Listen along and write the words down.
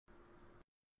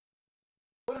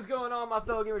What's going on, my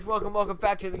fellow gamers? Welcome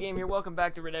back to the game here. Welcome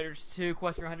back to Red Dead 2,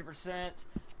 quest for 100%.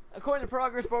 According to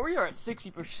progress bar, we are at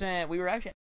 60%. We were actually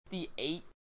at 58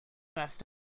 last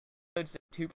time, so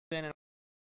 2% and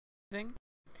everything.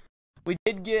 We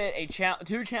did get a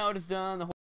two challenges done, the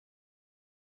whole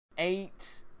 8,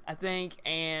 I think,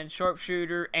 and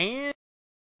sharpshooter, and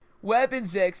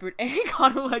weapons expert, and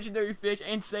caught a legendary fish,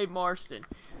 and saved Marston.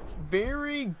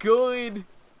 Very good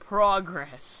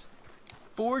progress.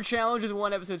 4 challenges in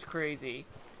 1 episode's crazy.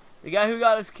 The guy who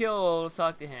got us killed, let's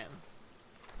talk to him.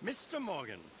 Mr.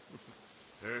 Morgan.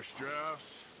 Herr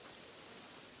Strauss.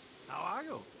 How are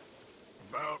you?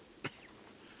 About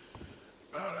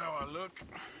how I look.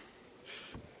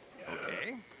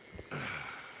 Okay.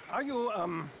 Are you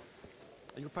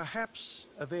perhaps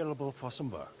available for some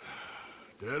work?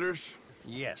 Debtors?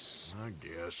 Yes. I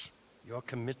guess. Your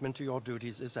commitment to your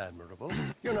duties is admirable.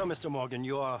 You know, Mr. Morgan,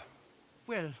 you're...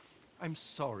 Well, I'm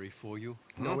sorry for you.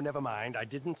 No, never mind. I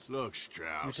didn't... Look,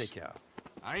 Strauss. You take care.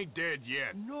 I ain't dead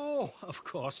yet. No, of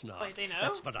course not. Wait, they know?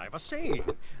 That's what I was saying.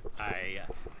 The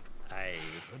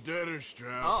debtor,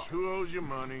 Strauss. Oh. Who owes you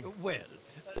money? Well,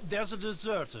 there's a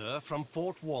deserter from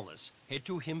Fort Wallace. Head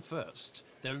to him first.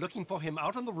 They're looking for him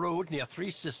out on the road near Three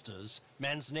Sisters.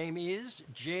 Man's name is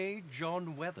J.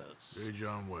 John Weathers. J.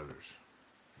 John Weathers.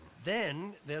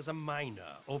 Then there's a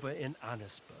miner over in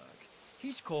Annisburg.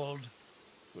 He's called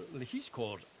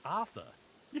Arthur.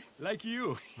 Like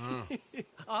you.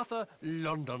 Arthur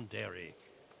Londonderry.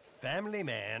 Family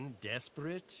man,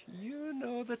 desperate. You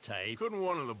know the type. Couldn't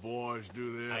one of the boys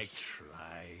do this? I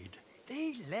tried.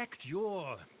 They lacked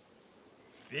your...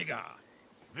 vigor.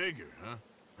 Vigor, huh?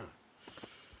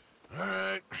 All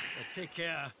right. Take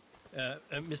care,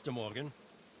 Mr. Morgan.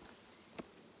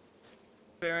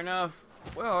 Fair enough.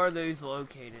 Where are those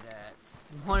located at?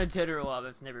 Wanted dead or alive,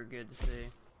 that's never good to see.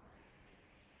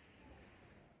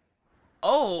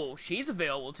 Oh, she's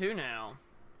available too now.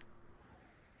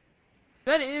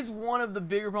 That is one of the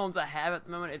bigger problems I have at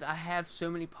the moment, is I have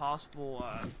so many possible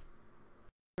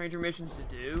ranger missions to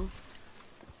do.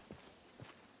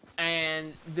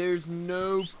 And there's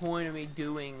no point of me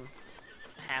doing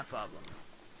half of them.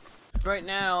 Right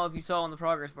now, if you saw on the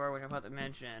progress bar, which I forgot to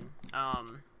mention,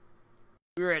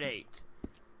 we were at 8.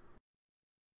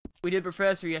 We did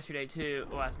Professor yesterday too,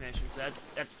 last mission, so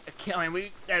that's a kill. I mean,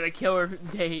 we had a killer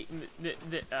date,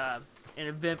 an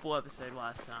eventful episode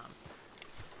last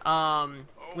time.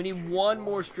 We need one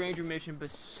more stranger mission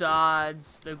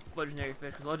besides the legendary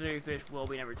fish, because legendary fish will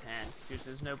be number 10. Because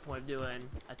there's no point of doing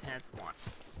a 10th one.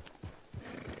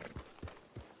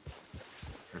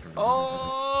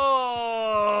 Oh!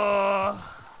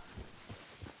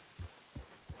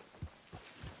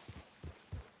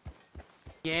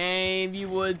 Game, you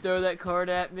would throw that card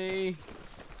at me.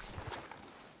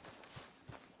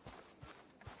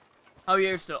 Oh,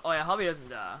 you're still. Oh, yeah, Hobby doesn't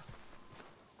die.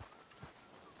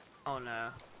 Oh, no.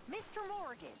 Mr.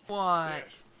 Morgan. What?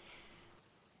 Yes.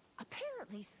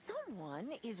 Apparently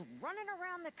someone is running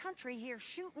around the country here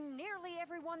shooting nearly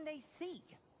everyone they see.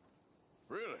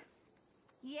 Really?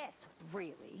 Yes,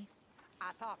 really.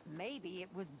 I thought maybe it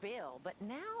was Bill, but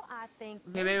now I think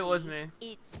Maybe it was me.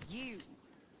 It's you.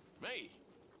 Me?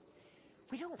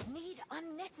 We don't need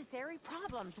unnecessary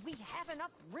problems. We have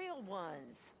enough real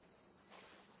ones.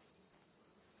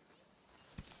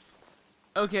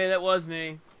 Okay, that was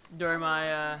me. During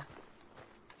my,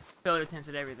 failure attempts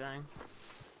at everything.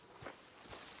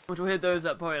 Which we'll hit those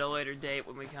up probably at a later date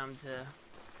when we come to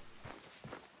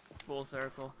full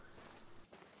circle.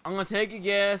 I'm gonna take a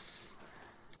guess.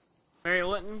 Mary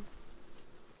Linton?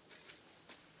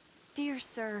 Dear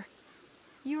sir,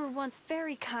 you were once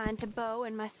very kind to Bo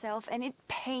and myself, and it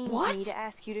pains me to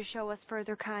ask you to show us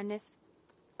further kindness.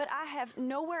 But I have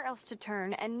nowhere else to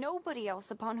turn, and nobody else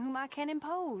upon whom I can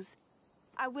impose.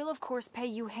 I will, of course, pay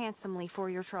you handsomely for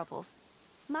your troubles.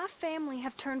 My family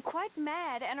have turned quite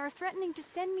mad and are threatening to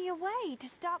send me away to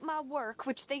stop my work,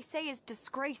 which they say is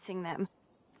disgracing them.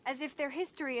 As if their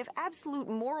history of absolute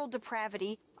moral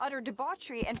depravity, utter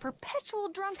debauchery, and perpetual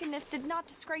drunkenness did not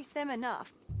disgrace them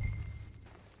enough.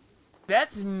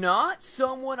 That's not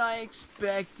someone I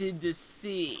expected to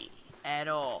see at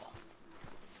all.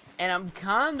 And I'm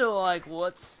kinda like,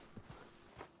 let's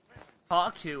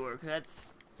talk to her, 'cause that's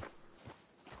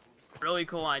a really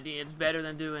cool idea. It's better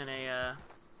than doing a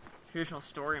traditional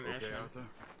story mission. Okay, Arthur.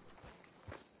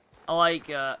 I like,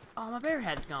 oh, my bear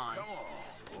head's gone. Come on,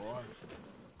 boy.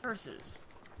 Curses.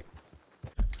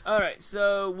 Alright,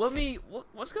 so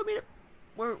what's gonna be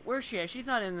where's she at? She's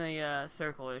not in the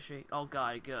circle, is she? Oh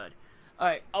god, good.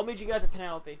 Alright, I'll meet you guys at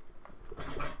Penelope.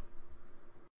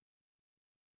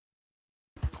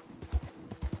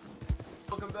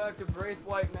 Welcome back. back to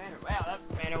Braithwaite Manor. Wow,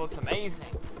 that manor looks amazing.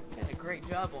 Did a great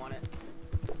job on it.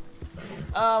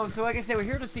 So like I said, we're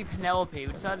here to see Penelope.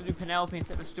 We decided to do Penelope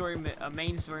instead of a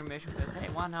main story mission because, hey,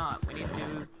 why not? We need to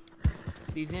do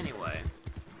these anyway.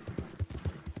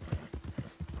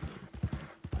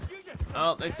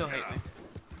 Oh, they still hate me.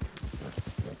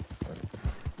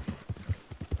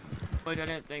 Which I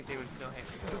didn't think they would still hate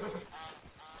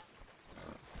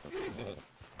me.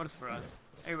 What a surprise.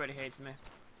 Everybody hates me.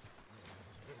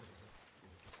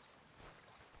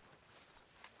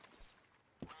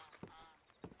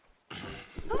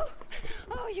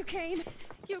 Oh, you came.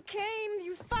 You came.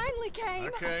 You finally came.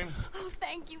 I came. Oh,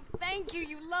 thank you,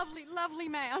 you lovely, lovely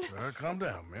man. Calm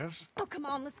down, miss. Oh, come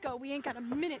on, let's go. We ain't got a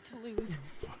minute to lose.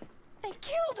 They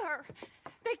killed her.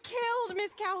 They killed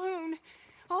Miss Calhoun.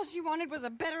 All she wanted was a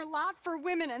better lot for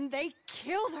women, and they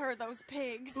killed her, those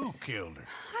pigs. Who killed her?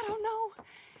 I don't know.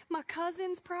 My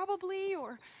cousins, probably,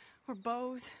 or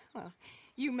Beau's. Well,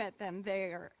 you met them.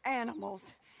 They are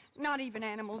animals. Not even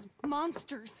animals.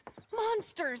 Monsters.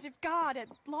 Monsters, if God had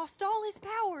lost all his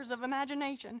powers of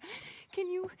imagination. Can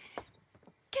you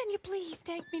please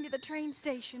take me to the train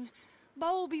station?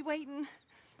 Beau'll be waiting.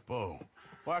 Beau,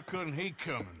 why couldn't he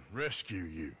come and rescue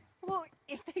you? Well,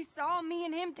 if they saw me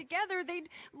and him together, they'd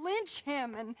lynch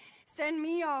him and send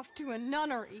me off to a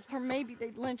nunnery. Or maybe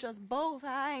they'd lynch us both,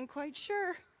 I ain't quite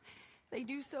sure. They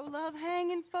do so love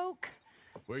hanging folk.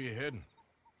 Where you heading?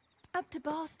 Up to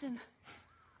Boston.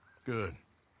 Good.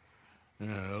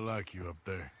 Yeah, I like you up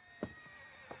there.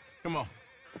 Come on,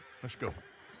 let's go.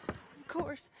 Of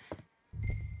course.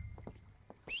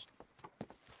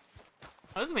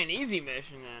 Oh, this will be an easy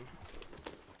mission then.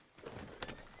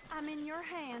 I'm in your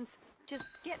hands. Just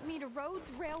get me to Rhodes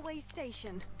Railway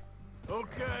Station.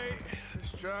 Okay,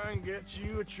 let's try and get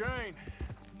you a train.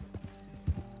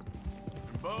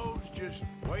 Beau's just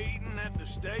waiting at the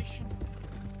station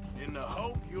in the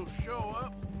hope you'll show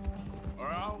up, or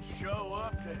I'll show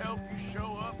up to help you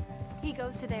show up. He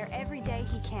goes to there every day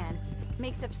he can.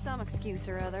 Makes up some excuse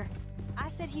or other. I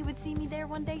said he would see me there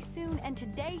one day soon, and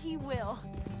today he will.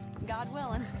 God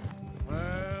willing.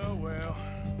 Well,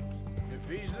 if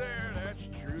he's there, that's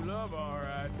true love, all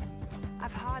right.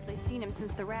 I've hardly seen him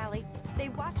since the rally. They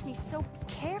watch me so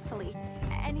carefully,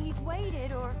 and he's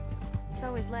waited, or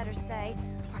so his letters say.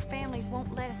 Our families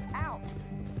won't let us out.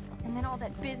 And then all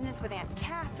that business with Aunt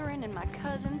Catherine and my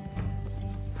cousins.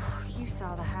 You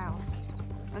saw the house.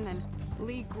 And then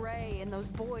Lee Gray and those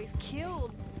boys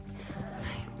killed.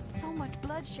 So much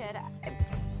bloodshed.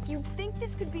 You'd think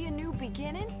this could be a new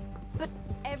beginning, but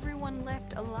everyone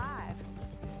left alive.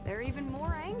 They're even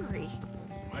more angry.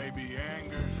 Maybe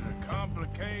anger's a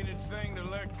complicated thing to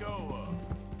let go of.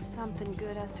 Something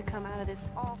good has to come out of this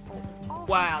awful, awful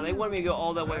Wow, they feud. want me to go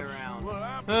all the way around. Well,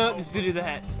 I'm Just to do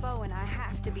that. Beau and I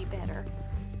have to be better.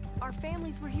 Our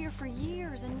families were here for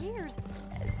years and years.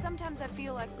 Sometimes I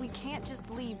feel like we can't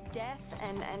just leave death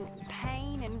and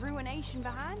pain and ruination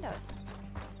behind us.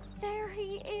 There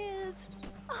he is.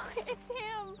 Oh, it's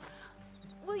him.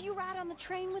 Will you ride on the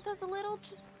train with us a little,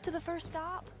 just to the first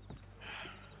stop?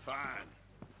 fine.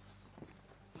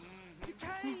 You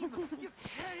came! You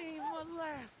came! At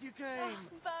last you came!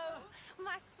 Oh, Beau,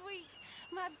 my sweet,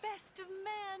 my best of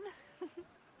men.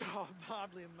 Oh, I'm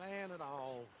hardly a man at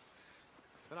all.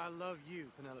 But I love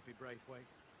you, Penelope Braithwaite.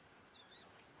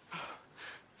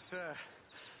 Sir,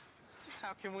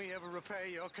 how can we ever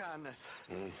repay your kindness?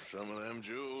 Some of them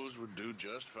jewels would do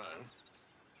just fine.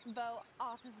 Beau,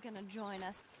 Arthur's gonna join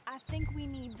us. I think we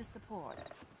need the support.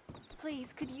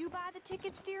 Please, could you buy the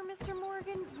tickets, dear Mr.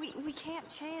 Morgan? We can't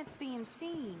chance being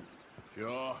seen.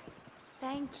 Sure.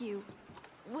 Thank you.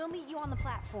 We'll meet you on the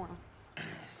platform.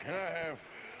 Can I have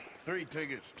 3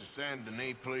 tickets to Saint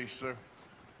Denis, please, sir?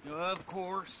 Of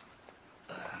course.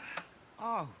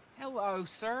 Oh, hello,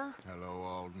 sir. Hello,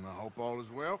 Alden. I hope all is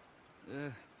well.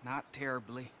 Not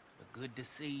terribly, but good to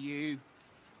see you.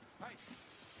 Hey!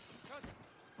 Cousin!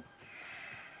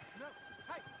 No!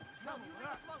 Hey! No!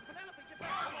 Penelope, get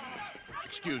back!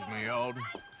 Excuse me, Alden.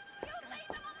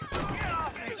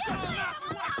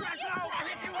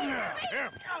 Here,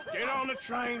 get on the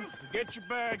train. Get your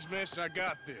bags, miss. I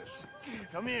got this.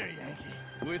 Come here,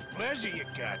 Yankee. With pleasure, you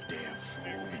goddamn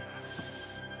fool.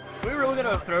 Are we really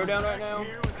gonna throw down right now?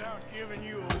 Here without giving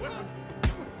you a whipping.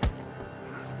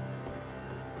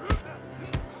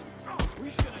 We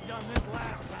should have done this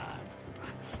last time.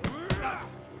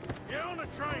 Get on the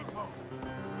train, Bo.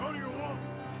 Go to your woman.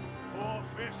 4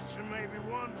 fists and maybe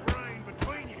 1 brain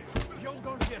between you. You're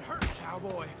gonna get hurt,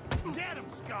 cowboy. Get him,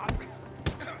 Scott.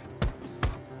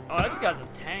 Oh, this guy's a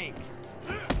tank.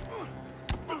 Come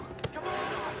on,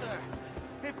 Arthur.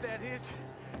 If that is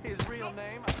his real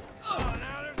name. Oh,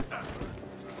 now there's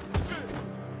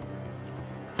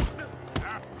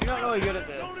I'm really good at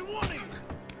this. There's only one of you.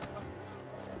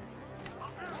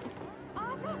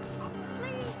 Arthur,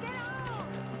 please get off!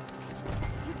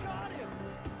 You got him!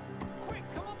 Quick,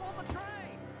 come up on the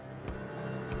train!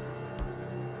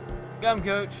 Got him,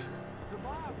 Coach.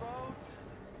 Goodbye, Rhodes.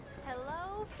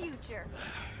 Hello, future.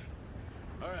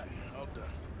 All right, all done.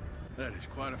 That is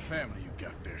quite a family you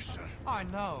got there, son. I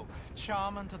know.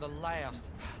 Charming to the last.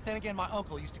 Then again, my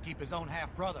uncle used to keep his own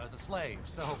half-brother as a slave,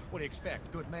 so what do you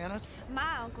expect? Good manners?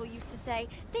 My uncle used to say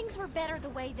things were better the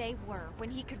way they were,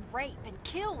 when he could rape and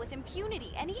kill with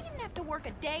impunity, and he didn't have to work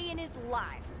a day in his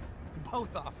life.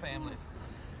 Both our families.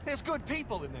 There's good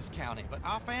people in this county, but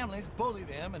our families bullied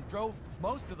them and drove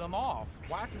most of them off,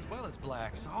 whites as well as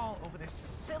blacks, all over this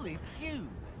silly feud.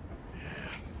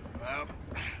 Well,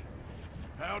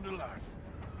 how to life?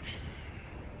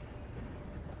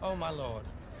 Oh, my lord.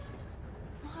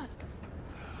 What?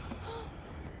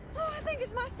 Oh, I think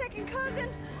it's my second cousin.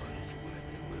 What is with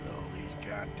you with all these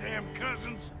goddamn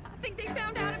cousins? I think they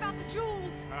found out about the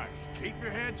jewels. All right, keep your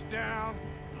heads down.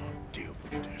 I'll deal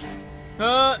with this.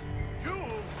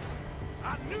 Jewels?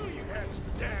 I knew you had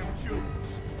some damn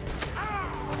jewels. Ah!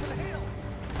 What the hell?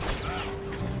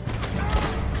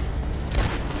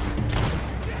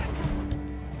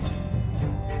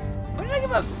 What did I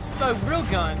give up? Real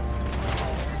guns.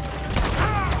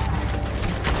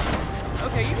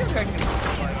 Okay, you just actually.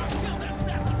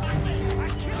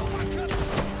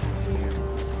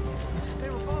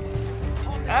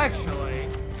 Actually.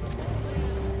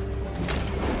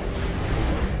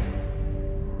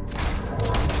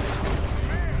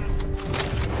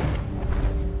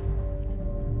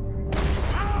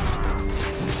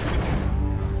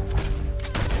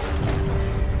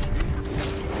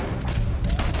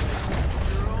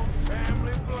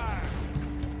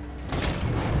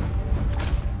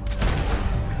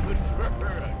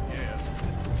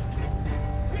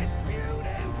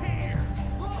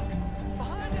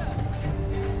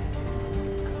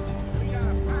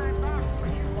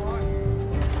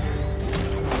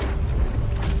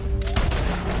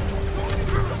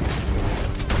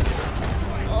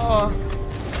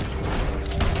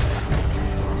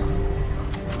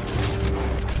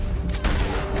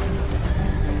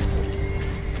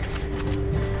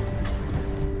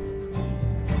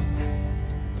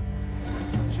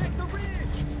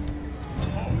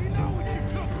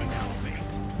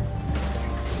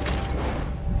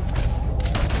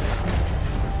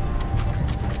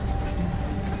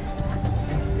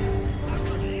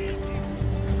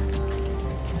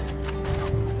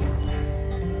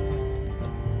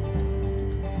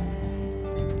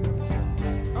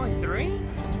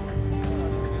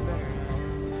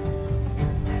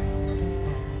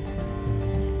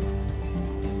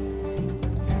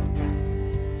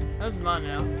 This is mine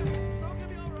now. It's all gonna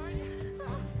be all right.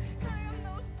 Damn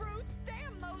those brutes!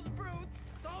 Damn those brutes!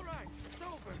 It's all right. It's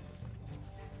over.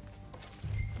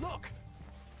 Look!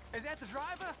 Is that the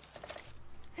driver?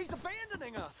 He's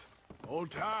abandoning us.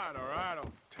 Hold tight, all right?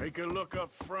 I'll take a look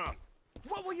up front.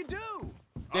 What will you do?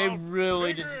 They I'll really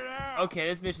figure just. it out. Okay,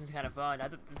 this mission's kind of fun. I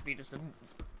thought this would be just a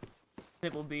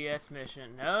simple BS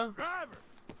mission. No?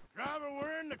 Driver,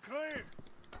 we're in the clear.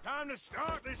 Time to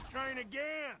start this train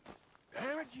again.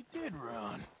 Damn it, you did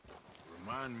run.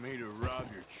 Remind me to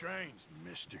rob your trains,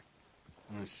 mister.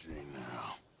 Let's see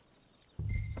now.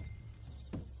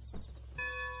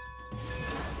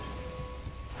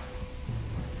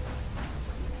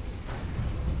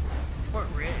 Fort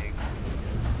Riggs.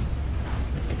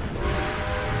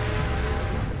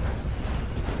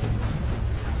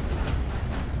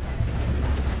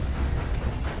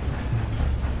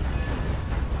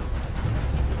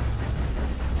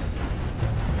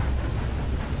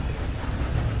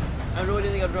 I really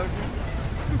didn't think I'd drive through.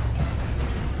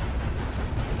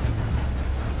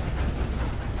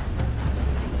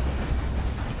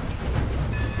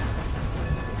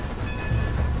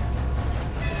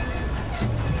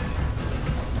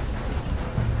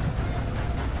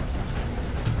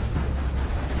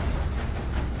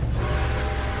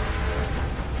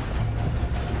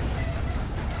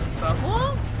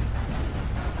 Buffalo?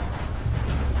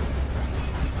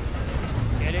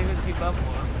 Yeah, I didn't even see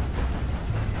Buffalo.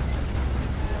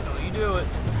 Don't you do it.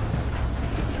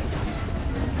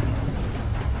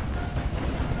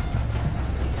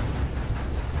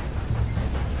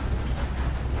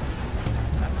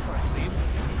 Of course, leave.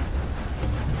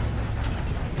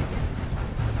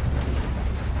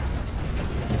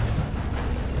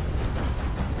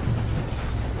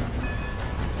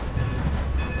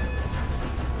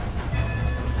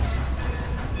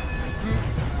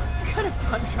 It's kind of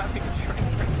fun driving a train.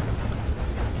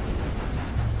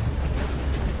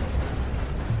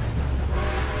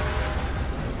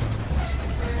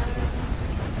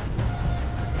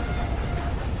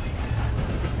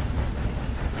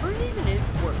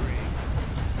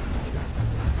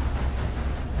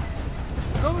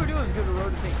 we were doing was go to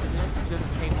Road to St. Denis, which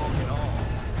doesn't take long at all.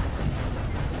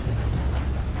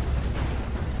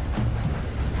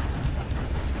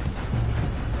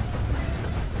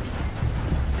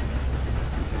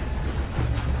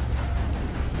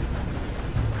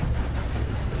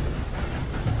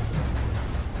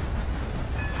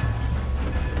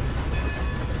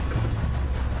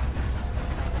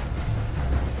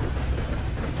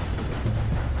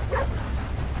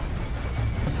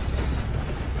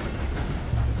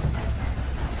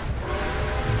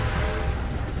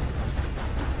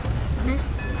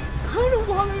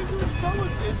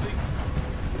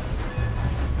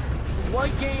 What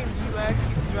game do you actually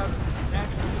get to drive an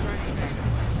actual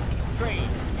train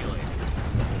simulator?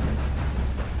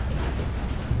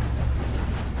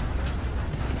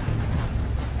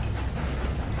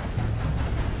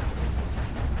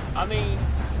 I mean,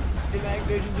 cinematic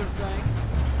visions are a thing.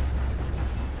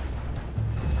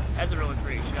 That's a really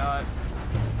pretty shot.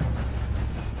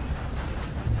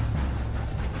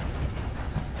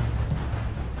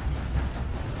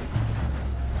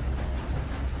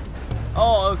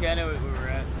 Oh, okay, I know where we were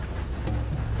at.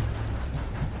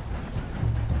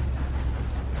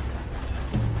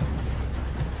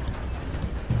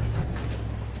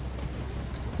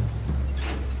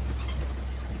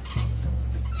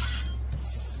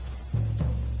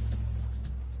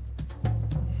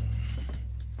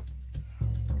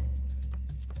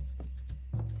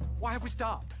 Why have we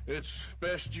stopped? It's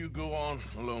best you go on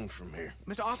alone from here.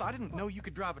 Mr. Arthur, I didn't know you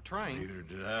could drive a train. Neither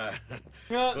did I.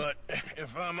 Yeah. But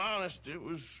if I'm honest, it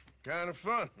was kind of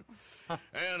fun.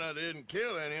 And I didn't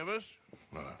kill any of us.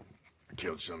 Well, I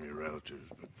killed some of your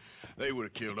relatives, but they would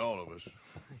have killed all of us.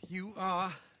 You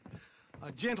are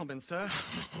a gentleman, sir.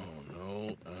 Oh,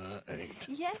 no, I ain't.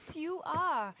 Yes, you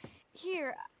are.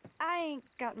 Here, I ain't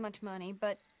got much money,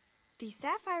 but these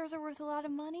sapphires are worth a lot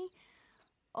of money.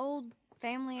 Old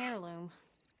family heirloom.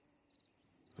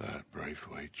 That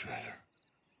Braithwaite treasure.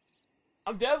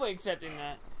 I'm definitely accepting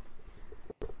that.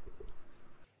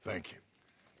 Thank you.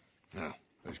 Now,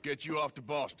 let's get you off to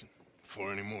Boston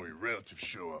before any more of your relatives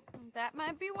show up. That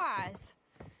might be wise.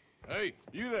 Hey,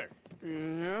 you there?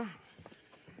 Yeah?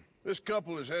 This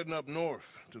couple is heading up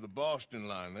north to the Boston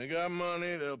line. They got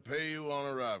money, they'll pay you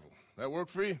on arrival. That work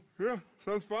for you? Yeah,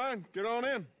 sounds fine. Get on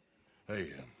in.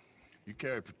 Hey, you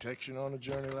carry protection on a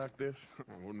journey like this?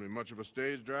 I wouldn't be much of a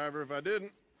stage driver if I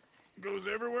didn't. Goes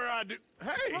everywhere I do.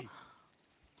 Hey!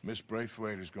 Miss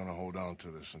Braithwaite is going to hold on to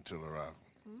this until arrival.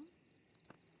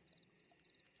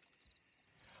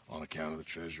 On account of the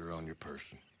treasure on your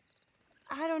person.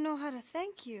 I don't know how to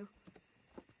thank you.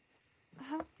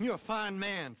 You're a fine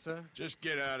man, sir. Just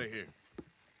get out of here.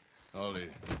 I'll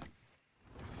leave.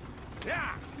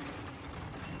 Yeah!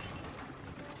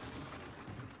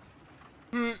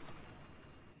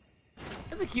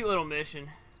 That's a cute little mission.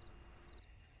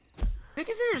 Is it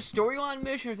considered a storyline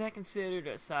mission, or is that considered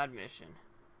a side mission?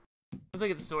 Looks like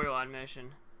it's a storyline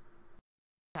mission.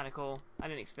 Kind of cool. I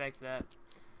didn't expect that.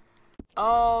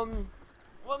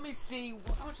 Let me see.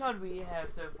 How much time do we have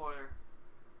so far?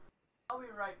 I'll be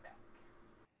right back.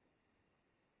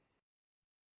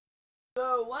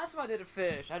 So, last time I did a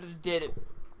fish, I just did it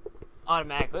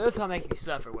automatically. This time making you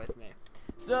suffer with me.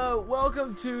 So,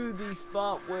 welcome to the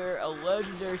spot where a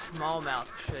legendary smallmouth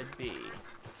should be.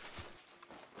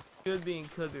 Should be and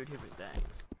could be different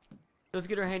things. Let's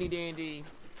get our handy dandy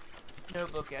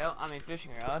notebook out. I mean,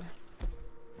 fishing rod.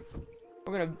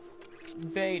 We're gonna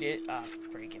bait it. Ah,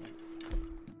 freaking.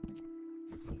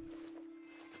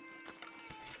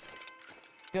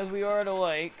 Because we are at a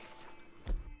lake.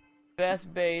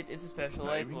 Best bait is a special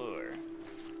lake lure.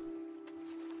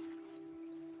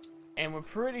 And we're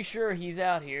pretty sure he's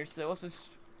out here, so let's just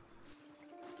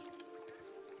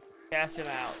cast him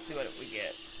out, see what we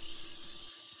get.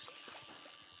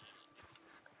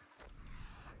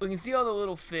 We can see all the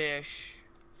little fish.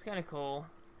 It's kind of cool.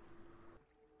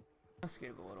 Let's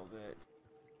skip a little bit.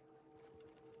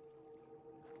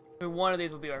 So one of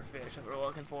these will be our fish that we're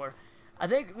looking for. I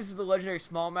think this is the legendary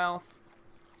smallmouth.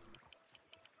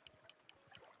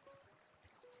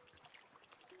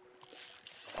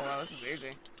 Oh wow, this is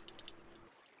easy.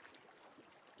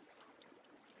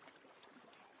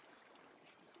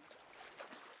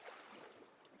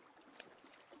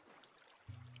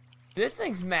 This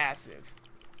thing's massive.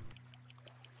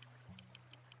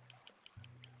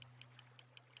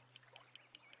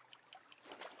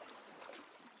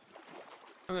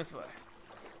 Come this way.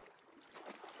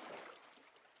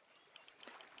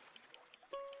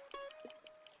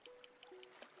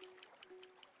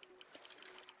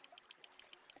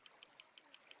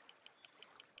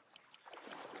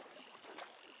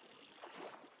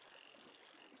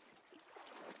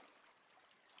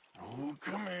 Oh,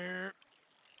 come here.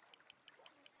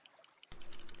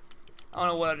 I don't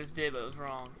know what I just did, but it was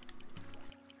wrong.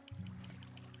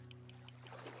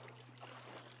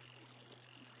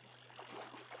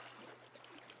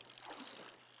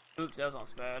 Oops, that was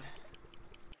almost bad.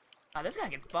 Ah, this guy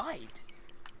can fight.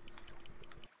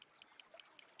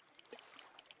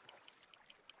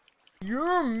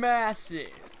 You're massive.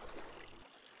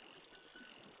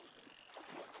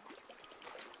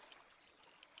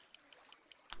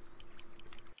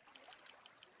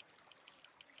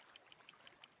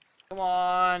 Come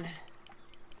on.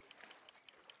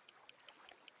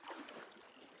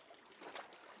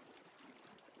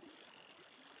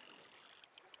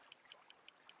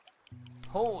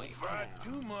 Holy Fight crap.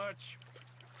 too much.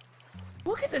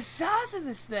 Look at the size of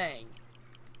this thing.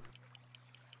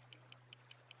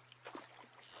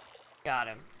 Got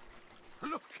him.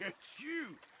 Look at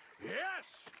you.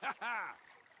 Yes. Ha ha.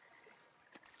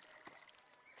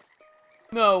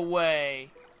 No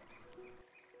way.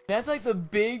 That's like the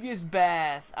biggest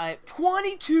bass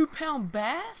 22-pound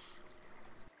bass?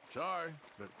 Sorry,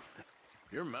 but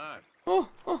you're mine. Oh,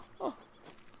 oh, oh.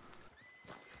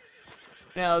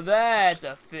 Now that's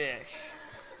a fish.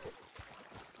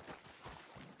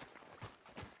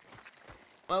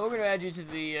 Well, we're gonna add you to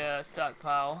the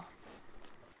stockpile.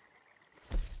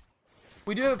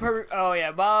 We do have a perfect. Oh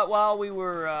yeah, while we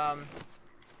were on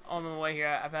the way here,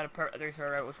 I've had a other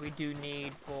throw which we do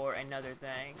need for another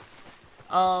thing.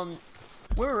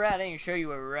 Where we're at, I didn't show you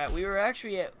where we're at. We were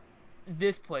actually at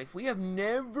this place. We have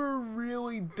never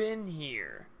really been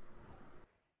here.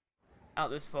 Out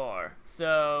this far.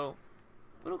 So,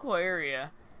 little cool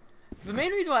area. The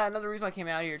main reason why, another reason why I came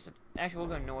out here is, actually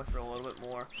we'll go north for a little bit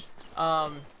more.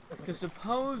 Because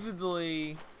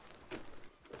supposedly,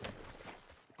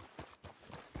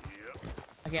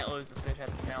 I can't lose the fish, I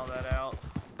have to nail that out.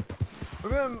 We're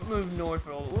gonna move north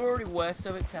for a little. We're already west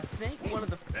of it, because I think one of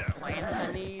the plants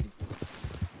I need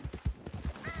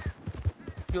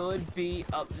should be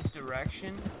up this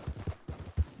direction.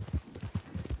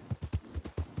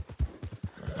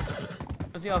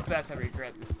 Let's see how fast I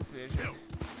regret this decision.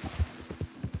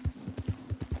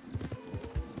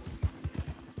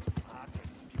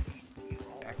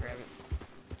 Jackrabbit.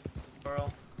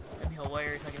 Squirrel. That'd be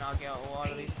hilarious. I can knock out a lot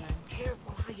of these things.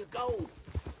 Careful how you go.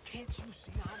 Can't you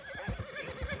see I'm trying to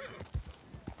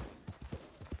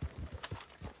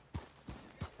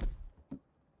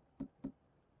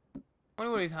I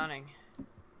wonder what he's hunting. I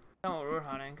don't know what we're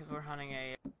hunting, because we're hunting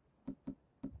a...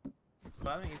 Well,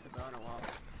 I haven't used the bow in a while.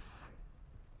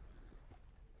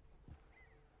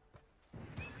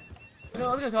 No,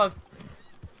 I was gonna talk...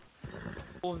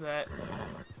 What was that?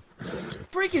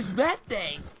 Freak is that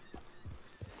thing?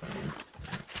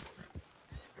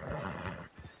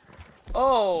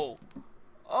 Oh!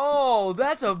 Oh,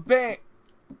 that's a bear!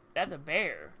 That's a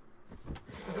bear.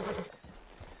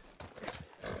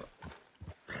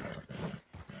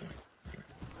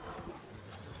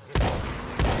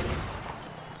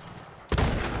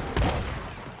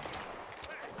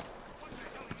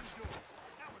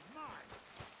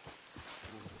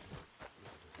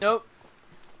 Nope.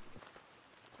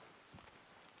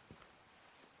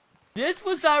 This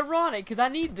was ironic, because I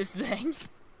need this thing.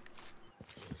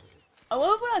 I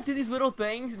love when I do these little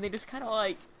things, and they just kind of,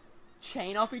 like,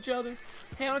 chain off each other.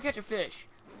 Hey, I want to catch a fish.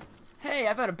 Hey,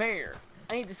 I've got a bear.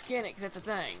 I need to skin it, because that's a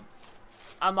thing.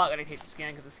 I'm not going to take the skin,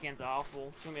 because the skin's awful.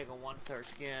 It's going to be like a 1-star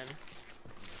skin.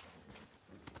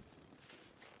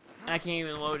 And I can't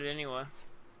even load it anyway.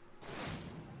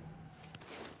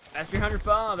 That's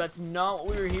 305. That's not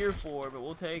what we were here for, but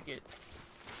we'll take it.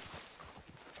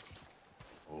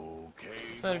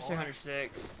 Okay. Better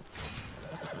 306.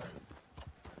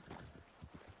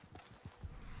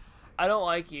 I don't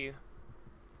like you.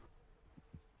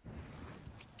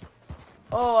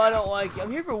 Oh, I don't like you.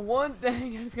 I'm here for one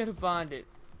thing. I just gotta find it.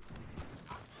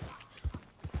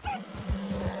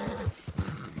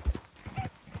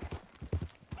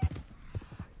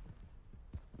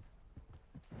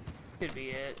 Could be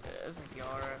it. That's like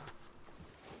Yarrow.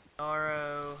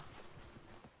 Yarrow.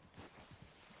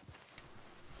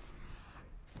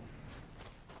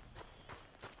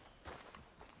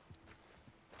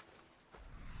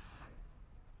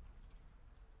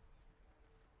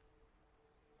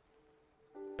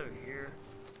 Over here.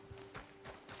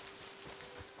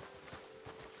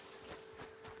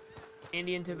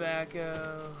 Indian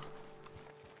tobacco.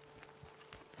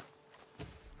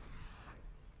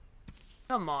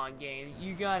 Come on, game.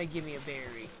 You gotta give me a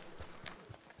berry.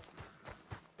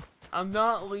 I'm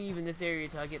not leaving this area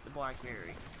until I get the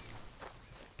blackberry.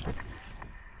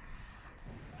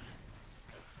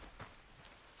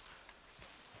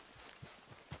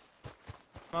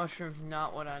 Mushroom's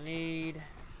not what I need.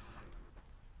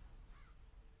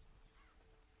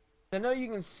 I know you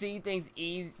can see things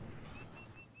easy.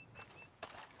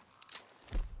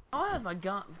 Oh, I have my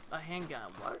gun, a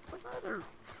handgun. What's my other?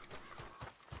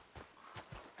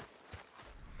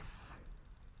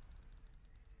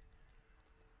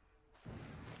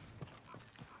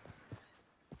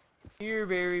 You're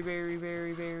very.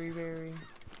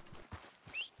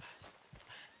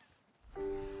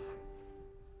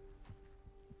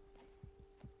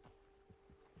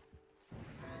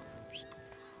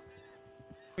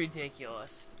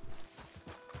 Ridiculous.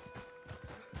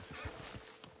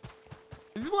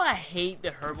 This is why I hate the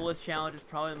Herbalist Challenges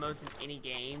probably the most in any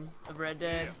game of Red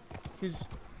Dead. Because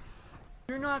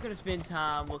you're not going to spend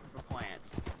time looking for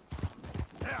plants.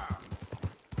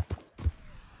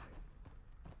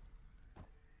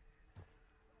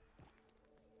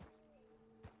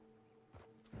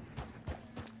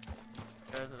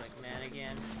 Goes like man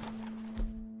again.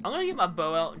 I'm going to get my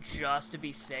bow out just to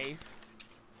be safe.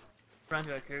 Run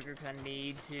to a cougar because I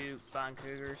need to find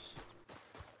cougars.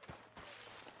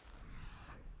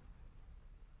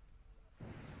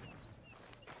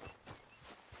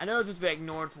 I know it's just like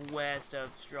northwest of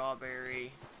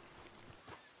Strawberry.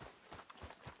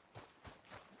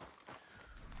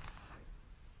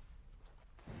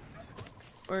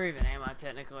 Where even am I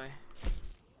technically?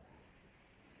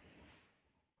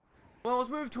 Well,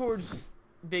 let's move towards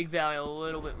Big Valley a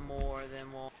little bit more,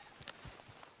 then we'll...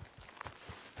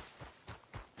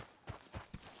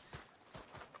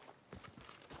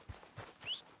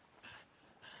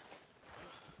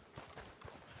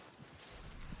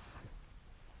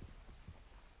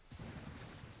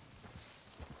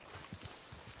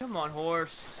 Come on,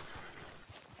 horse.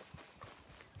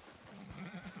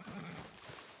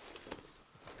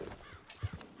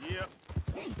 Yep.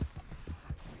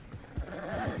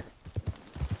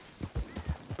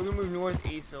 We're gonna move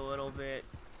northeast a little bit,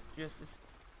 just to...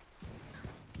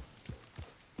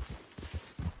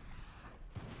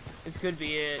 This could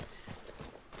be it.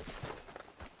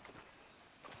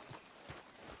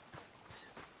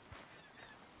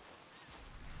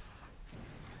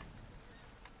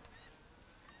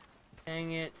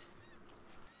 Dang it.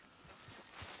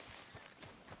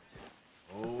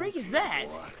 Oh, The freak is that?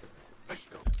 boy. Let's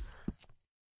go.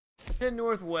 Head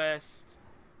northwest.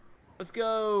 Let's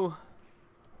go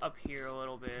up here a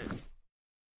little bit.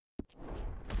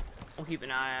 We'll keep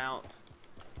an eye out.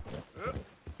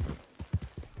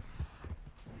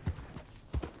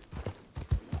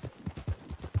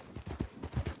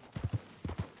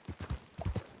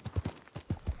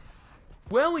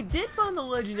 Well, we did find the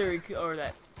legendary, or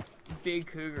that big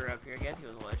cougar up here. I guess he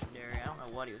was legendary. I don't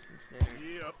know what he was considered.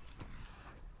 Yep.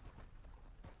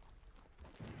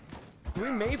 We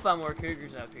may find more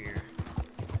cougars up here.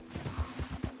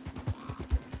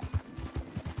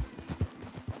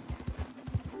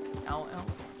 Ow, ow.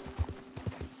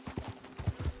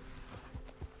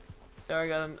 Sorry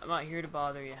guys, I'm not here to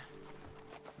bother you.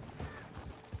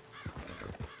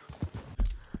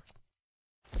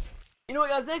 You know what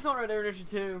guys, next on Red Dead Redemption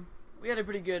 2, we had a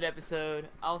pretty good episode.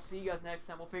 I'll see you guys next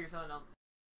time. We'll figure something out.